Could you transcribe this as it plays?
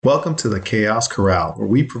Welcome to the Chaos Corral, where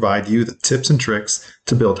we provide you the tips and tricks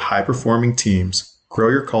to build high-performing teams, grow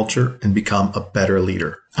your culture, and become a better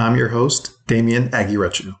leader. I'm your host, Damian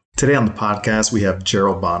Aguirrechu. Today on the podcast, we have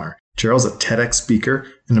Gerald Bonner. Gerald's a TEDx speaker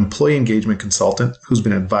and employee engagement consultant who's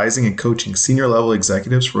been advising and coaching senior-level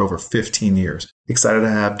executives for over 15 years. Excited to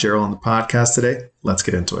have Gerald on the podcast today. Let's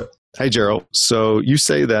get into it. Hi, Gerald. So you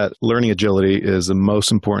say that learning agility is the most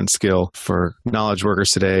important skill for knowledge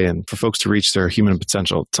workers today and for folks to reach their human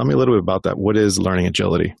potential. Tell me a little bit about that. What is learning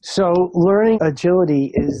agility? So learning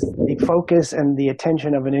agility is the focus and the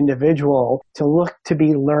attention of an individual to look to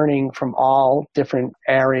be learning from all different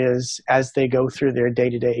areas as they go through their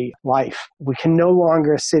day-to-day life. We can no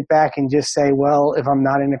longer sit back and just say, well, if I'm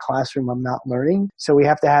not in a classroom, I'm not learning. So we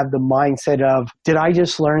have to have the mindset of, did I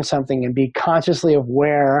just learn something, and be consciously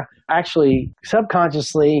aware, actually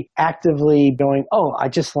subconsciously, actively going, oh, I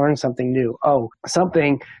just learned something new. Oh,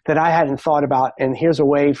 something that I hadn't thought about. And here's a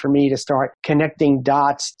way for me to start connecting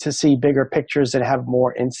dots to see bigger pictures and have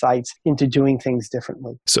more insights into doing things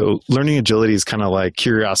differently. So learning agility is kind of like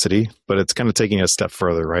curiosity, but it's kind of taking it a step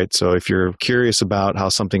further, right? So if you're curious about how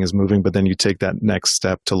something is moving, but then you take that next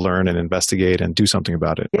step to learn and investigate and do something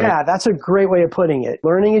about it. Yeah, right? That's a great way of putting it.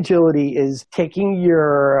 Learning agility is taking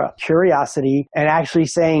your curiosity and actually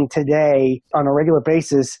saying, today, on a regular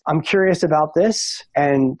basis, I'm curious about this,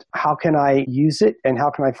 and how can I use it, and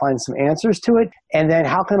how can I find some answers to it, and then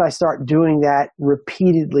how can I start doing that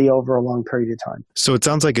repeatedly over a long period of time. So it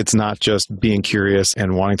sounds like it's not just being curious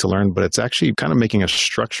and wanting to learn, but it's actually kind of making a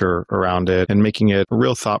structure around it and making it a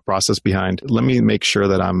real thought process behind, let me make sure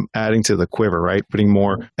that I'm adding to the quiver, right? Putting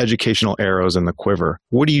more educational arrows in the quiver.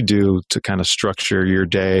 What do you do to kind of structure your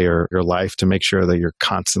day or your life to make sure that you're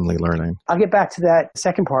constantly learning? I'll get back to that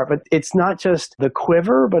second part, but it's not just the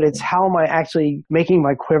quiver, but it's how am I actually making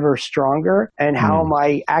my quiver stronger, and how am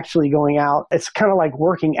I actually going out? It's kind of like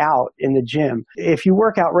working out in the gym. If you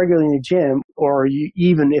work out regularly in the gym, or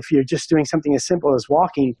even if you're just doing something as simple as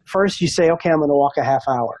walking, first you say, okay, I'm going to walk a half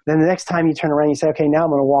hour. Then the next time you turn around, you say, okay, now I'm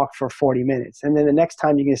going to walk for 40 minutes. And then the next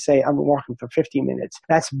time you're going to say, I'm walking for 50 minutes.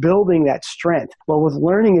 That's building that strength. Well, with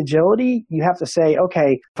learning agility, you have to say,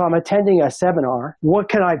 okay, if I'm attending a seminar, what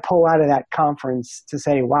can I pull out of that conference to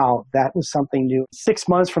say, wow, that was something new. 6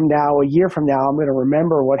 months from now, a year from now, I'm going to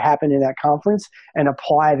remember what happened in that conference and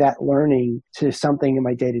apply that learning to something in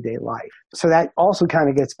my day-to-day life. So that also kind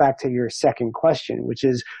of gets back to your second question, which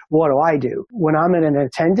is, what do I do? When I'm in an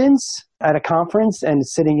attendance at a conference and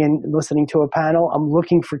sitting in listening to a panel, I'm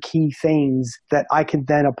looking for key things that I can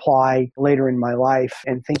then apply later in my life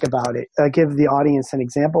and think about it. I'll give the audience an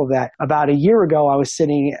example of that. About a year ago, I was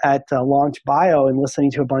sitting at Launch Bio and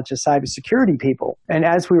listening to a bunch of cybersecurity people. And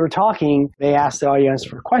as we were talking, they asked the audience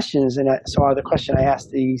for questions. And so the question I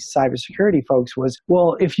asked the cybersecurity folks was,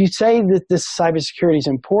 well, if you say that this cybersecurity is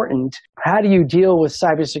important, how do you deal with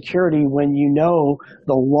cybersecurity when you know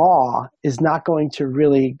the law is not going to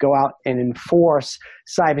really go out and enforce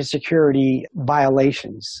cybersecurity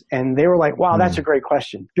violations? And they were like, wow, that's a great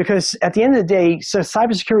question. Because at the end of the day, so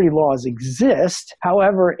cybersecurity laws exist.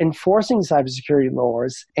 However, enforcing cybersecurity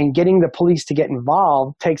laws and getting the police to get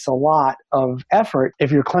involved takes a lot of effort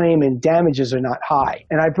if your claim and damages are not high.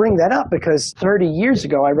 And I bring that up because 30 years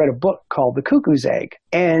ago, I read a book called The Cuckoo's Egg.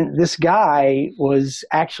 And this guy was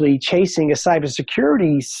actually chasing a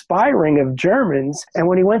cybersecurity spy ring of Germans. And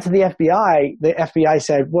when he went to the FBI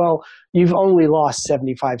said, well, you've only lost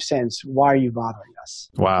 75 cents. Why are you bothering us?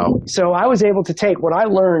 Wow. So I was able to take what I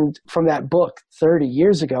learned from that book 30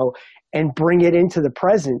 years ago and bring it into the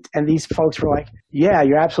present. And these folks were like, yeah,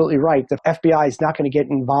 you're absolutely right. The FBI is not going to get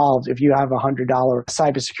involved if you have a $100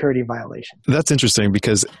 cybersecurity violation. That's interesting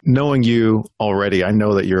because knowing you already, I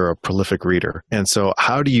know that you're a prolific reader. And so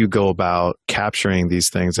how do you go about capturing these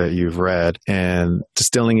things that you've read and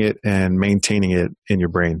distilling it and maintaining it in your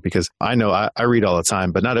brain? Because I know I read all the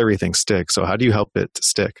time, but not everything sticks. So how do you help it to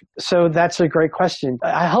stick? So that's a great question.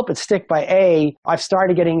 I help it stick by I've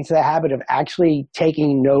started getting into the habit of actually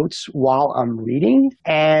taking notes while I'm reading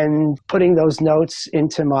and putting those notes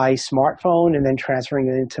into my smartphone and then transferring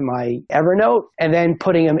it into my Evernote and then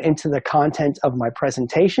putting them into the content of my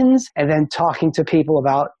presentations and then talking to people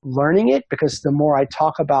about learning it, because the more I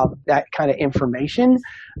talk about that kind of information,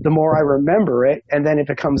 the more I remember it, and then it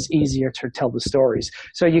becomes easier to tell the stories.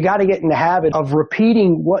 So you got to get in the habit of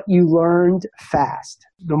repeating what you learned fast.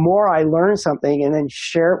 The more I learn something and then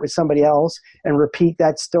share it with somebody else and repeat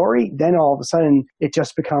that story, then all of a sudden it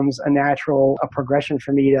just becomes a progression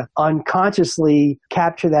for me to unconsciously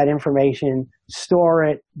capture that information, store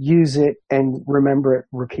it, use it, and remember it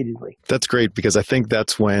repeatedly. That's great, because I think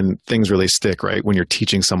that's when things really stick, right? When you're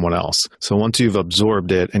teaching someone else. So once you've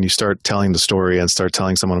absorbed it and you start telling the story and start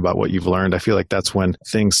telling someone about what you've learned, I feel like that's when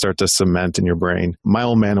things start to cement in your brain. My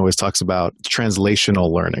old man always talks about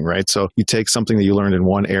translational learning, right? So you take something that you learned in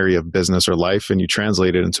one area of business or life and you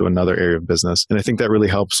translate it into another area of business. And I think that really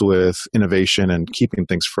helps with innovation and keeping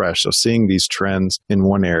things fresh. So seeing these trends in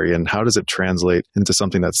one area and how does it translate into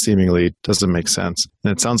something that seemingly doesn't make sense?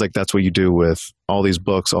 And it sounds like that's what you do with all these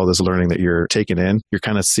books, all this learning that you're taking in. You're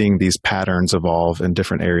kind of seeing these patterns evolve in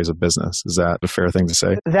different areas of business. Is that a fair thing to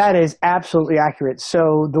say? That is absolutely accurate.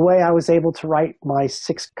 So the way I was able to write my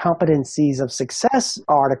 6 competencies of success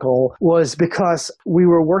article was because we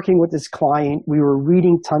were working with this client. We were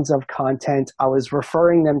reading tons of content. I was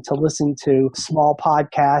referring them to listen to small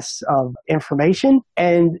podcasts of information.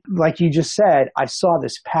 And like you just said, I saw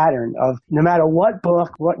this pattern of no matter what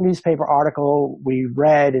book, what newspaper article we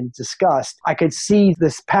read and discussed, I could see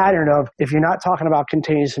this pattern of if you're not talking about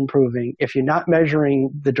continuous improving, if you're not measuring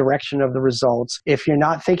the direction of the results, if you're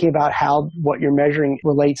not thinking about how what you're measuring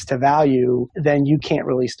relates to value, then you can't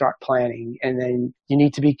really start planning. And then you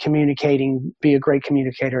need to be communicating, be a great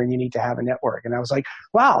communicator, and you need to have a network. And I was like,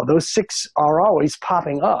 wow, those 6 are always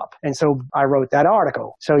popping up. And so I wrote that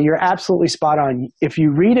article. So you're absolutely spot on. If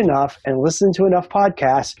you read enough and listen to enough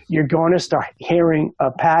podcasts, you're going to start hearing a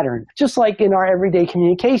pattern. Just like in our everyday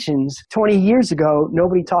communications, 20 years ago,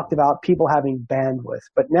 nobody talked about people having bandwidth.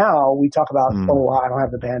 But now we talk about, I don't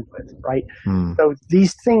have the bandwidth, right? So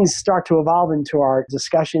these things start to evolve into our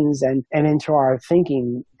discussions and into our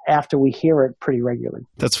thinking after we hear it pretty regularly.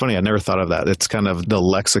 That's funny. I never thought of that. It's kind of the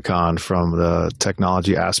lexicon from the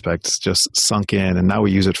technology aspects just sunk in, and now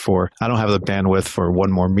we use it for, I don't have the bandwidth for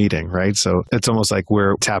one more meeting, right? So it's almost like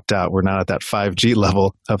we're tapped out. We're not at that 5G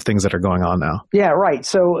level of things that are going on now. Yeah, right.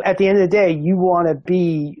 So at the end of the day, you want to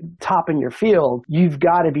be top in your field. You've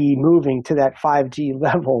got to be moving to that 5G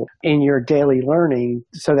level in your daily learning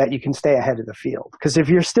so that you can stay ahead of the field. Because if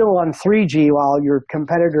you're still on 3G while your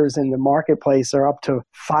competitors in the marketplace are up to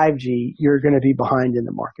 5G, you're going to be behind in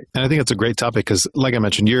the market. And I think it's a great topic because, like I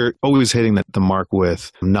mentioned, you're always hitting the mark with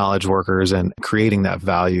knowledge workers and creating that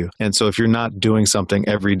value. And so if you're not doing something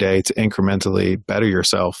every day to incrementally better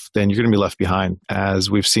yourself, then you're going to be left behind. As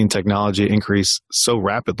we've seen technology increase so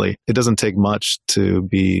rapidly, it doesn't take much to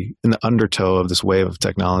be in the undertow of this wave of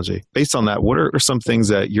technology. Based on that, what are some things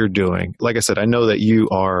that you're doing? Like I said, I know that you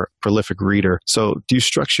are a prolific reader. So do you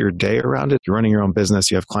structure your day around it? You're running your own business.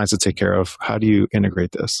 You have clients to take care of. How do you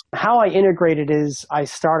integrate this? How I integrate it is I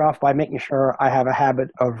start off by making sure I have a habit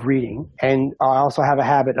of reading, and I also have a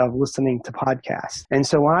habit of listening to podcasts. And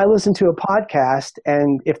so when I listen to a podcast,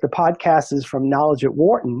 and if the podcast is from Knowledge at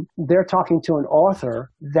Wharton, they're talking to an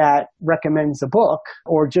author that recommends a book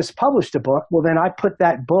or just published a book, well, then I put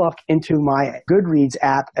that book into my Goodreads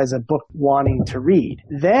app as a book wanting to read.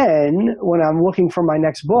 Then when I'm looking for my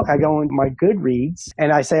next book, I go into my Goodreads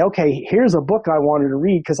and I say, okay, here's a book I wanted to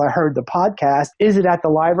read because I heard the podcast. Is it at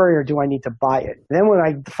the library or do I need to buy it? Then when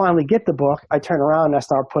I finally get the book, I turn around and I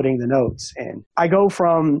start putting the notes in. I go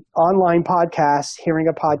from online podcasts, hearing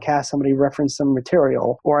a podcast, somebody reference some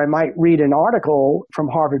material, or I might read an article from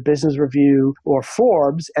Harvard Business Review or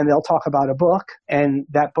Forbes, and they'll talk about a book, and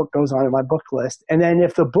that book goes on in my book list. And then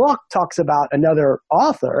if the book talks about another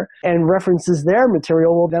author and references their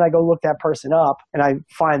material, well, then I go look that person up and I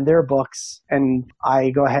find their books and I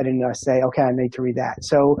go ahead and say, okay, I need to read that.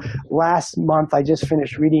 So last month, I just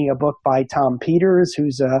finished reading a book by Tom Peters,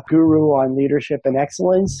 who's a guru on leadership and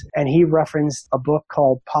excellence, and he referenced a book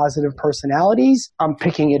called Positive Personalities. I'm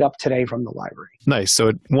picking it up today from the library. Nice.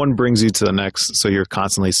 So one brings you to the next, so you're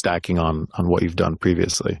constantly stacking on what you've done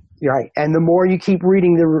previously. Right. And the more you keep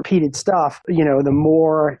reading the repeated stuff, the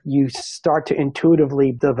more you start to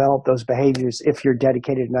intuitively develop those behaviors if you're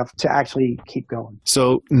dedicated enough to actually keep going.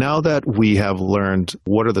 So now that we have learned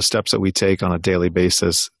what are the steps that we take on a daily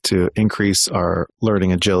basis to increase our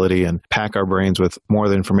learning agility and pack our brains with more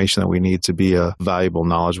of the information that we need to be a valuable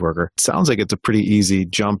knowledge worker, it sounds like it's a pretty easy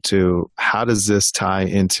jump to how does this tie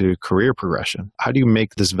into career progression? How do you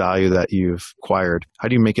make this value that you've acquired? How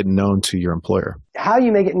do you make it known to your employer? How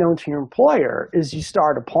you make it known to your employer is you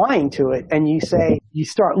start applying to it and you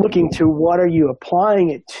start looking to what are you applying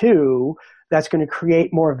it to that's going to create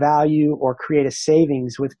more value or create a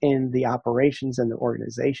savings within the operations and the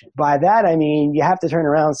organization. By that, I mean, you have to turn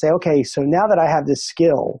around and say, okay, so now that I have this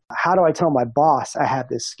skill, how do I tell my boss I have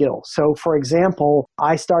this skill? So for example,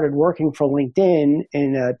 I started working for LinkedIn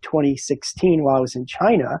in 2016 while I was in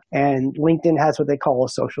China, and LinkedIn has what they call a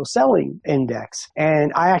social selling index.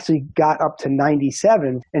 And I actually got up to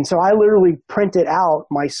 97. And so I literally printed out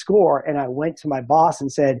my score and I went to my boss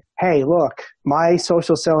and said, hey, look, my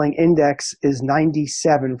social selling index is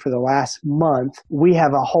 97 for the last month. We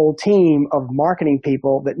have a whole team of marketing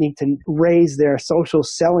people that need to raise their social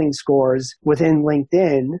selling scores within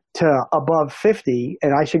LinkedIn to above 50.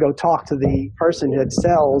 And I should go talk to the person that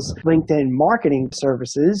sells LinkedIn marketing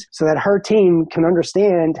services so that her team can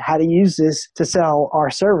understand how to use this to sell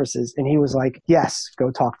our services. And he was like, yes,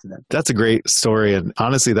 go talk to them. That's a great story. And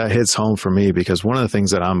honestly, that hits home for me because one of the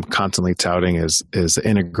things that I'm constantly touting is the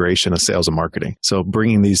integration of sales and marketing. So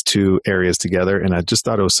bringing these two areas together. And I just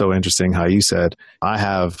thought it was so interesting how you said, I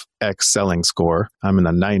have X selling score. I'm in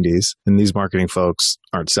the 90s and these marketing folks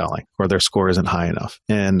aren't selling or their score isn't high enough.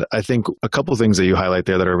 And I think a couple of things that you highlight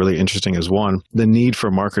there that are really interesting is one, the need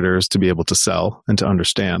for marketers to be able to sell and to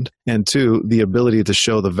understand. And two, the ability to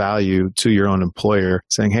show the value to your own employer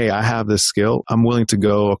saying, hey, I have this skill. I'm willing to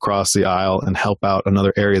go across the aisle and help out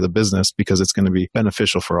another area of the business because it's going to be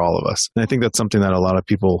beneficial for all of us. And I think that's something that a lot of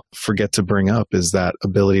people forget to bring up is that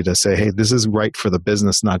ability to say, hey, this is right for the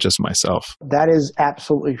business, not just myself. That is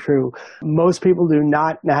absolutely true. Most people do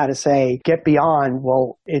not know how to say, get beyond,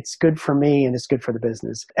 well, it's good for me and it's good for the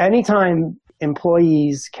business. Anytime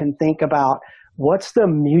employees can think about what's the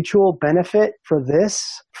mutual benefit for this,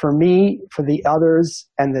 for me, for the others,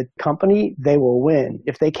 and the company, they will win.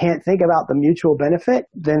 If they can't think about the mutual benefit,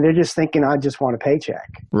 then they're just thinking, I just want a paycheck.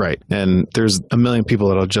 Right. And there's a million people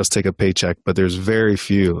that'll just take a paycheck, but there's very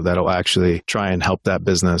few that'll actually try and help that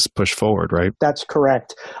business push forward, right? That's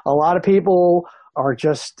correct. A lot of people are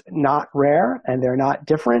just not rare and they're not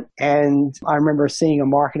different. And I remember seeing a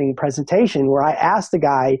marketing presentation where I asked the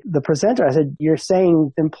guy, the presenter, I said, you're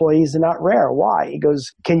saying employees are not rare. Why? He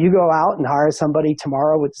goes, can you go out and hire somebody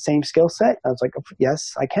tomorrow with the same skill set? I was like,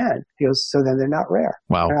 yes, I can. He goes, so then they're not rare.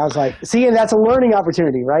 Wow. And I was like, see, and that's a learning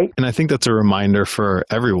opportunity, right? And I think that's a reminder for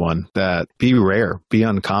everyone that be rare, be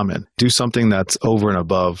uncommon, do something that's over and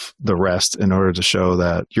above the rest in order to show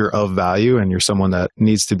that you're of value and you're someone that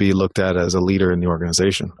needs to be looked at as a leader in the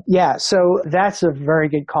organization. Yeah, so that's a very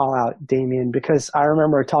good call out, Damien, because I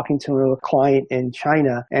remember talking to a client in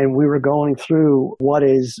China and we were going through what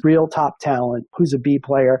is real top talent, who's a B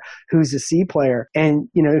player, who's a C player. And,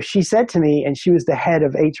 you know, she said to me, and she was the head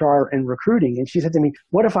of HR and recruiting, and she said to me,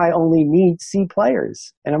 what if I only need C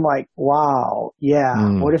players? And I'm like, wow, yeah,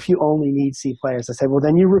 what if you only need C players? I said, well,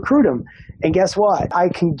 then you recruit them. And guess what? I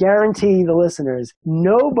can guarantee the listeners,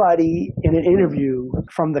 nobody in an interview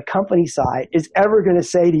from the company side is ever going to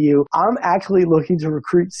say to you, I'm actually looking to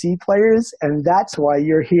recruit C players, and that's why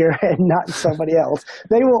you're here and not somebody else.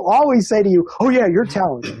 They will always say to you, oh yeah, you're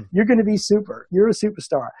talented. You're going to be super. You're a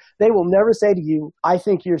superstar. They will never say to you, I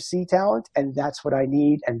think you're C talent, and that's what I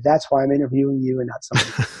need, and that's why I'm interviewing you and not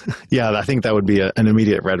somebody. Yeah, I think that would be an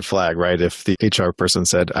immediate red flag, right? If the HR person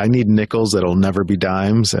said, I need nickels that'll never be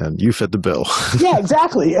dimes, and you fit the bill. Yeah,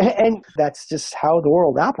 exactly. And that's just how the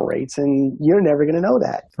world operates, and you're never going to know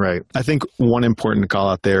that. Right. I think one important call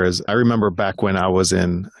out there is I remember back when I was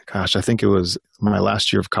in, I think it was my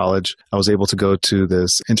last year of college, I was able to go to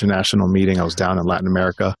this international meeting. I was down in Latin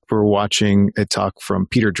America. We were watching a talk from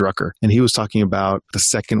Peter Drucker, and he was talking about the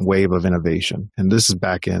second wave of innovation. And this is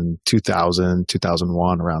back in 2000,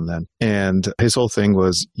 2001, around then. And his whole thing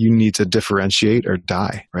was you need to differentiate or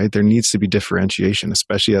die, right? There needs to be differentiation,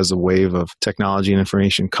 especially as a wave of technology and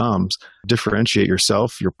information comes. Differentiate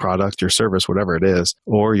yourself, your product, your service, whatever it is,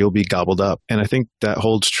 or you'll be gobbled up. And I think that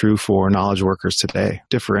holds true for knowledge workers today.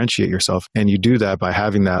 Differentiate yourself. And you do that by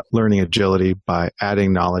having that learning agility, by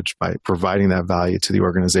adding knowledge, by providing that value to the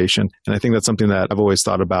organization. And I think that's something that I've always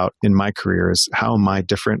thought about in my career is how am I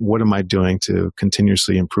different? What am I doing to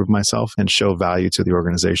continuously improve myself and show value to the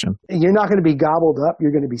organization? You're not going to be gobbled up.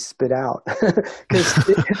 You're going to be spit out. Because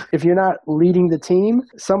if you're not leading the team,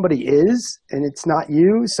 somebody is, and it's not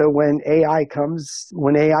you. So when AI comes,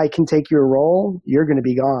 when AI can take your role, you're going to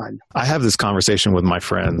be gone. I have this conversation with my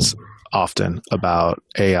friends often about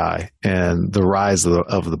AI and the rise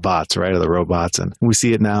of the bots, right? Of the robots. And we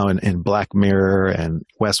see it now in Black Mirror and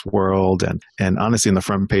Westworld and honestly in the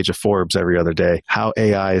front page of Forbes every other day, how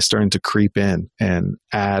AI is starting to creep in and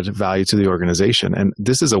add value to the organization. And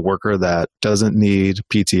this is a worker that doesn't need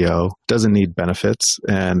PTO, doesn't need benefits,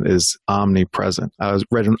 and is omnipresent. I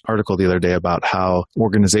read an article the other day about how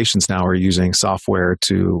organizations now are using software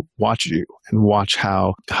to watch you and watch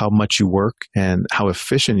how much you work and how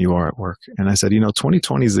efficient you are at work. And I said,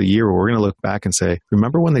 2020 is the year where we're going to look back and say,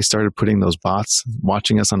 remember when they started putting those bots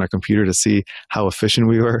watching us on our computer to see how efficient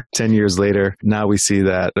we were? 10 years later, now we see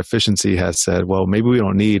that efficiency has said, well, maybe we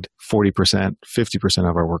don't need 40%, 50%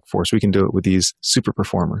 of our workforce. We can do it with these super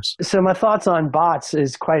performers. So my thoughts on bots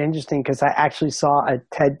is quite interesting because I actually saw a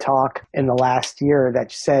TED Talk in the last year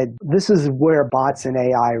that said this is where bots and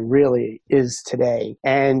AI really is today.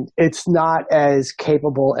 And it's not as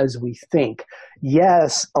capable as we think.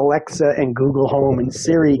 Yes, Alexa and Google Home and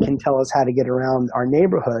Siri can tell us how to get around our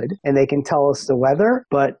neighborhood and they can tell us the weather,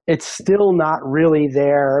 but it's still not really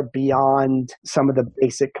there beyond some of the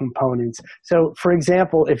basic components. So, for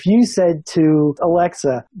example, if you said to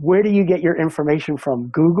Alexa, where do you get your information from,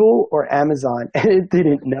 Google or Amazon? And it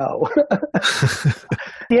didn't know.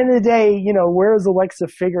 At the end of the day, where is Alexa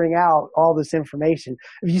figuring out all this information?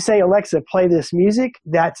 If you say, Alexa, play this music,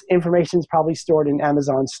 that information is probably stored in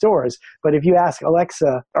Amazon stores. But if you ask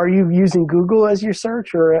Alexa, are you using Google as your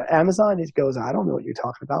search or Amazon? It goes, I don't know what you're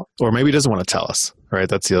talking about. Or maybe it doesn't want to tell us, right?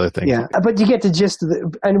 That's the other thing. Yeah, but you get the gist of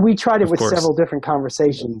it. And we tried it with several different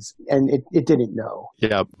conversations and it didn't know.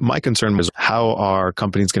 Yeah, my concern was how are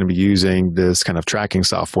companies going to be using this kind of tracking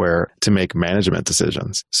software to make management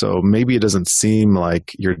decisions? So maybe it doesn't seem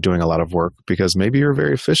like you're doing a lot of work because maybe you're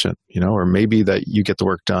very efficient, or maybe that you get the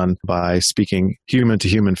work done by speaking human to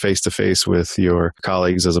human, face to face with your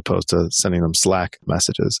colleagues as opposed to sending them Slack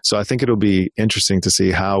messages. So I think it'll be interesting to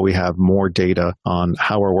see how we have more data on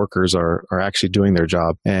how our workers are actually doing their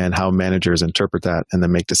job and how managers interpret that and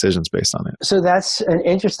then make decisions based on it. So that's an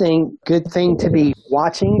interesting, good thing to be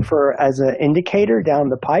watching for as an indicator down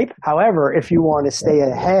the pipe. However, if you want to stay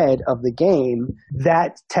ahead of the game,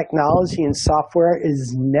 that technology and software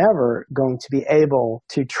is never going to be able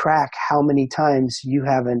to track how many times you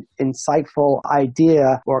have an insightful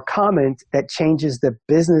idea or comment that changes the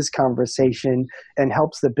business conversation and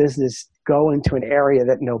helps the business go into an area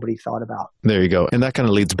that nobody thought about. There you go. And that kind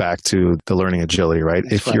of leads back to the learning agility, right?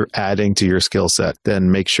 If you're adding to your skill set,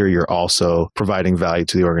 then make sure you're also providing value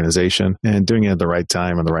to the organization and doing it at the right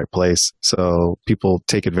time and the right place. So people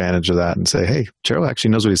take advantage of that and say, hey, Gerald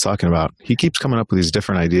actually knows what he's talking about. He keeps coming up with these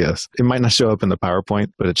different ideas. It might not show up in the PowerPoint,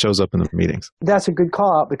 but it shows up in the meetings. That's a good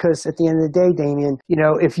call out because at the end of the day, Damien,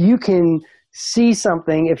 if you can see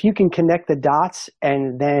something, if you can connect the dots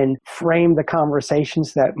and then frame the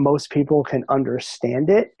conversations that most people can understand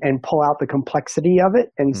it and pull out the complexity of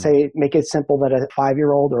it and say, make it simple that a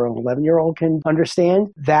 5-year-old or an 11-year-old can understand,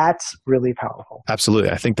 that's really powerful. Absolutely.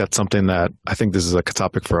 I think that's something that I think this is a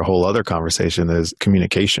topic for a whole other conversation is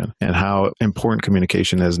communication and how important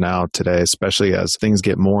communication is now today, especially as things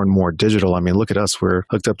get more and more digital. I mean, look at us. We're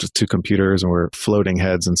hooked up to 2 computers and we're floating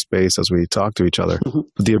heads in space as we talk to each other.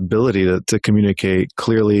 The ability to communicate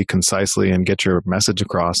clearly, concisely, and get your message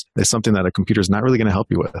across is something that a computer is not really going to help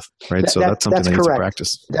you with, right? So that's something that needs to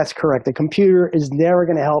practice. That's correct. The computer is never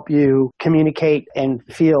going to help you communicate and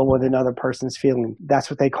feel what another person's feeling. That's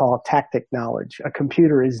what they call tactic knowledge. A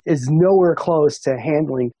computer is nowhere close to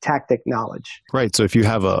handling tactic knowledge. Right. So if you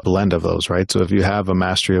have a blend of those, right? So if you have a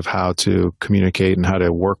mastery of how to communicate and how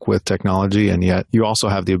to work with technology, and yet you also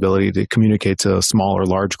have the ability to communicate to small or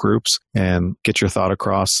large groups and get your thought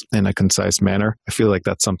across in a concise manner, I feel like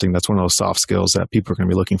that's one of those soft skills that people are going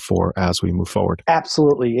to be looking for as we move forward.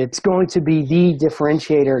 Absolutely. It's going to be the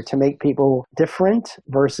differentiator to make people different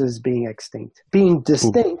versus being extinct. Being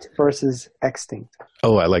distinct versus extinct.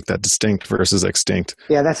 Oh, I like that. Distinct versus extinct.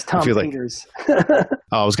 Yeah, that's Tom Peters.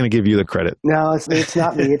 I was going to give you the credit. No, it's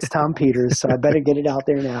not me. It's Tom Peters. So I better get it out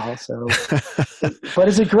there now. So, but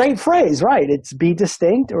it's a great phrase, right? It's be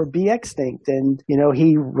distinct or be extinct. And,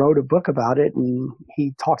 he wrote a book about it and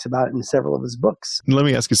he talks about it in several of his books. Let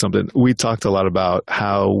me ask you something. We talked a lot about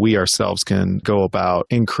how we ourselves can go about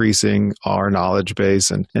increasing our knowledge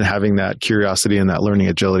base and having that curiosity and that learning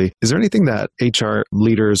agility. Is there anything that HR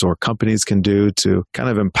leaders or companies can do to kind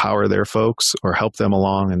of empower their folks or help them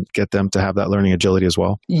along and get them to have that learning agility as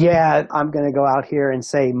well? Yeah, I'm going to go out here and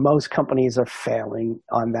say most companies are failing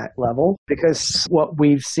on that level because what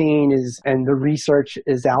we've seen is, and the research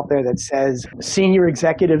is out there that says senior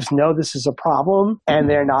executives know this is a problem and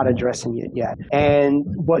they're not addressing using it yet. And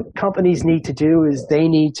what companies need to do is they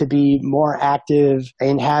need to be more active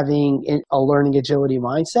in having a learning agility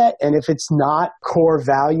mindset. And if it's not core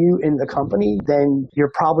value in the company, then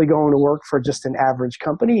you're probably going to work for just an average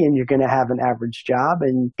company and you're going to have an average job.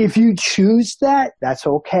 And if you choose that, that's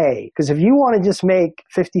okay. Because if you want to just make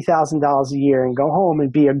 $50,000 a year and go home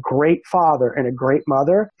and be a great father and a great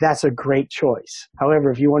mother, that's a great choice.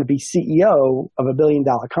 However, if you want to be CEO of $1 billion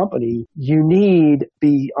company, you need to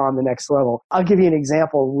be on the next level. I'll give you an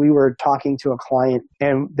example. We were talking to a client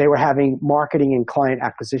and they were having marketing and client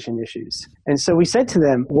acquisition issues. And so we said to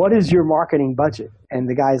them, what is your marketing budget? And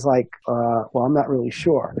the guy's like, well, I'm not really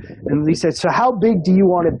sure. And we said, so how big do you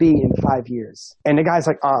want to be in 5 years? And the guy's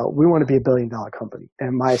like, we want to be $1 billion company.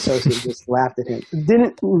 And my associate just laughed at him.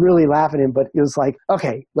 Didn't really laugh at him, but it was like,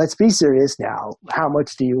 okay, let's be serious now. How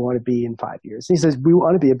much do you want to be in 5 years? And he says, we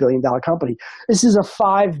want to be $1 billion company. This is a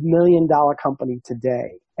 $5 million company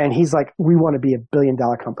today. And he's like, we want to be $1 billion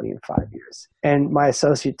company in 5 years. And my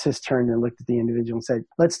associate just turned and looked at the individual and said,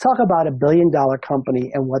 let's talk about $1 billion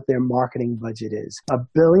company and what their marketing budget is. $1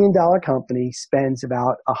 billion company spends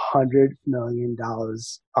about $100 million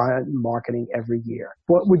on marketing every year.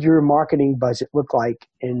 What would your marketing budget look like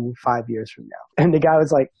in 5 years from now? And the guy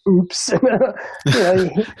was like, oops.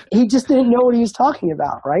 He just didn't know what he was talking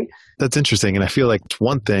about, right? That's interesting. And I feel like it's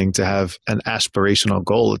one thing to have an aspirational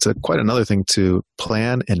goal. It's quite another thing to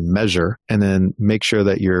plan and measure and then make sure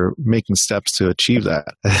that you're making steps to achieve that.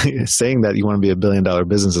 Saying that you want to be $1 billion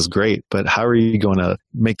business is great, but how are you going to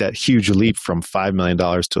make that huge leap from $5 million to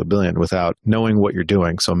 $1 billion without knowing what you're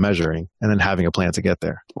doing? So measuring and then having a plan to get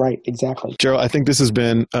there. Right, exactly. Gerald, I think this has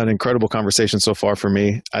been an incredible conversation so far for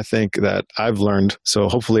me. I think that I've learned, so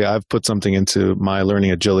hopefully I've put something into my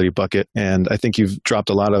learning agility bucket, and I think you've dropped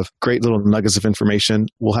a lot of great little nuggets of information.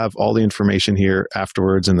 We'll have all the information here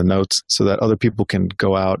afterwards in the notes so that other people can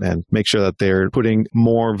go out and make sure that they're putting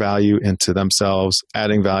more value into themselves,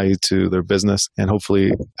 adding value to their business, and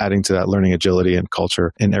hopefully adding to that learning agility and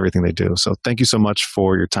culture in everything they do. So thank you so much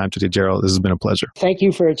for your time today, Gerald. This has been a pleasure. Thank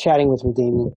you for chatting with me, Damien.